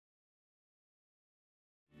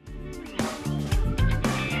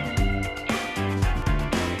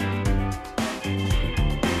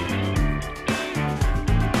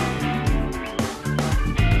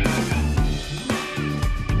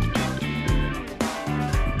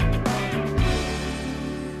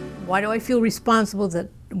Why do I feel responsible that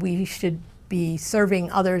we should be serving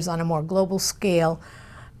others on a more global scale?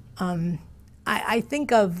 I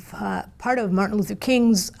think of part of Martin Luther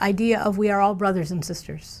King's idea of we are all brothers and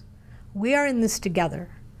sisters. We are in this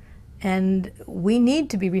together, and we need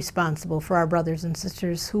to be responsible for our brothers and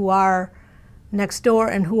sisters who are next door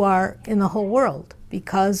and who are in the whole world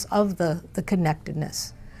because of the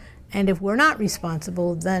connectedness. And if we're not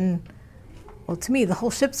responsible, then, well, to me, the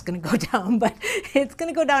whole ship's going to go down, but it's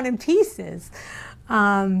going to go down in pieces.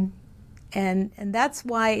 And that's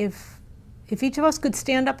why if each of us could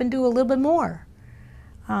stand up and do a little bit more.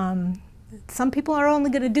 Some people are only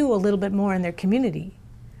going to do a little bit more in their community.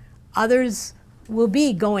 Others will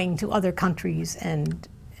be going to other countries and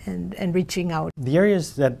reaching out. The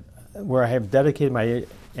areas where I have dedicated my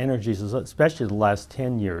energies, especially the last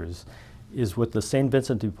 10 years, is with the St.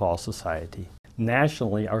 Vincent de Paul Society.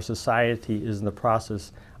 Nationally, our society is in the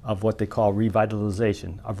process of what they call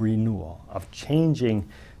revitalization, of renewal, of changing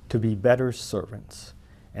to be better servants.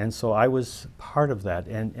 And so I was part of that,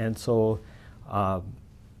 and so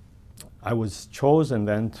I was chosen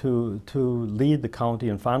then to lead the county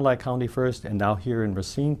in Fond du Lac County first, and now here in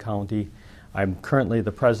Racine County. I'm currently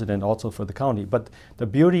the president also for the county. But the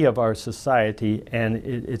beauty of our society, and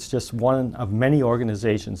it's just one of many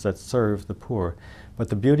organizations that serve the poor, but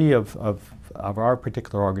the beauty of our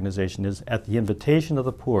particular organization is at the invitation of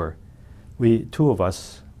the poor, two of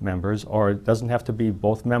us members, or it doesn't have to be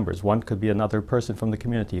both members, one could be another person from the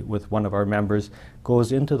community with one of our members,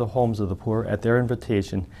 goes into the homes of the poor at their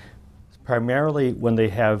invitation, primarily when they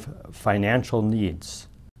have financial needs.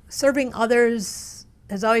 Serving others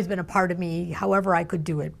has always been a part of me, however I could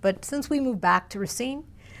do it. But since we moved back to Racine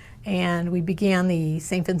and we began the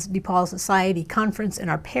St. Vincent de Paul Society conference in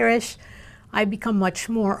our parish, I've become much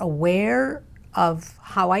more aware of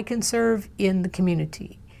how I can serve in the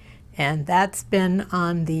community. And that's been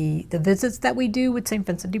on the visits that we do with St.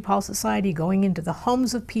 Vincent de Paul Society, going into the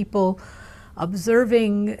homes of people,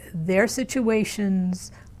 observing their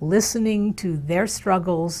situations, listening to their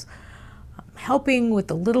struggles, helping with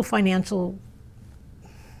the little financial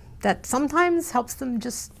that sometimes helps them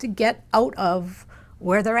just to get out of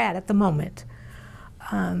where they're at the moment,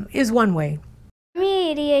 is one way.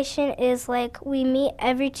 Mediation is like we meet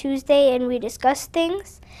every Tuesday and we discuss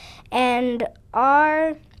things, and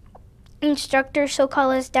our instructor, she'll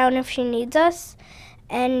call us down if she needs us,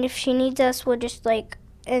 and if she needs us, we'll just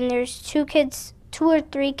and there's two or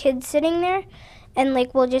three kids sitting there, and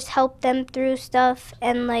we'll just help them through stuff,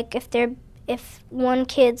 and if one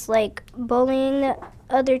kid's bullying the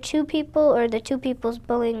other two people, or the two people's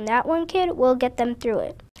bullying that one kid, we'll get them through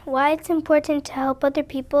it. Why it's important to help other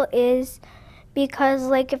people is because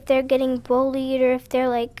if they're getting bullied, or if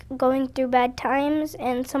they're going through bad times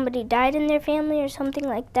and somebody died in their family or something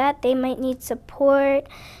like that, they might need support,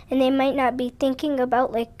 and they might not be thinking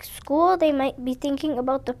about school, they might be thinking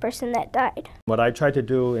about the person that died. What I try to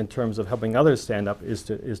do in terms of helping others stand up is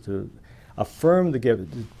to affirm the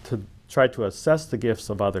gift, to try to assess the gifts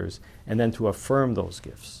of others, and then to affirm those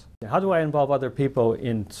gifts. How do I involve other people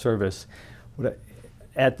in service?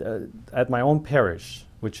 At my own parish,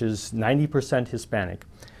 which is 90% Hispanic,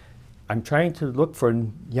 I'm trying to look for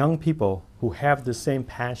young people who have the same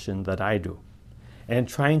passion that I do, and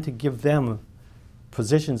trying to give them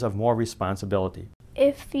positions of more responsibility.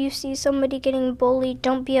 If you see somebody getting bullied,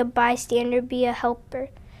 don't be a bystander, be a helper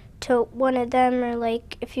to one of them, or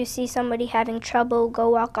if you see somebody having trouble, go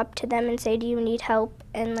walk up to them and say, do you need help?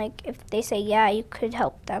 And if they say yeah, you could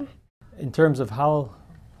help them. In terms of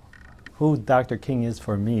who Dr. King is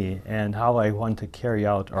for me, and how I want to carry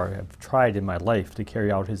out, or have tried in my life to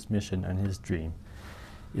carry out his mission and his dream,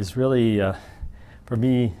 is really for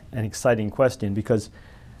me an exciting question, because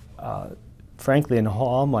frankly in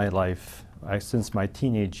all my life, since my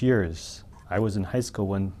teenage years, I was in high school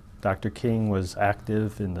when Dr. King was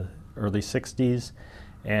active in the early 60s,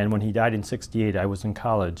 and when he died in 68, I was in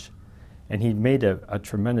college. And he made a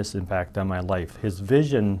tremendous impact on my life. His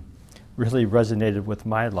vision really resonated with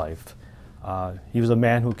my life. He was a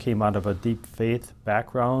man who came out of a deep faith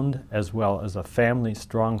background, as well as a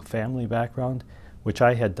strong family background, which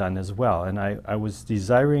I had done as well. And I was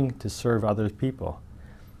desiring to serve other people.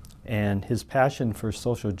 And his passion for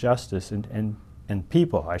social justice and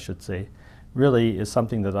people, I should say, really is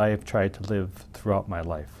something that I have tried to live throughout my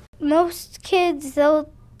life. Most kids,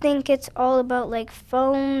 they'll think it's all about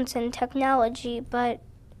phones and technology, but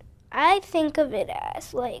I think of it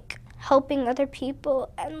as helping other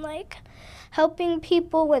people, and helping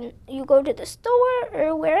people when you go to the store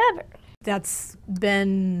or wherever. That's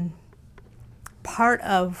been part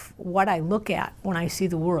of what I look at when I see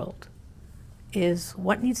the world, is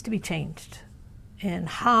what needs to be changed. and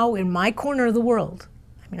how in my corner of the world,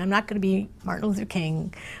 I mean, I'm not going to be Martin Luther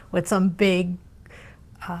King with some big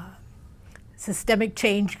systemic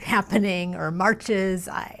change happening or marches.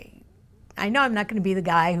 I know I'm not going to be the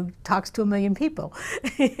guy who talks to 1 million people.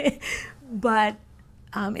 But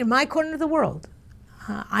in my corner of the world,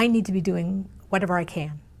 I need to be doing whatever I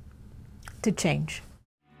can to change.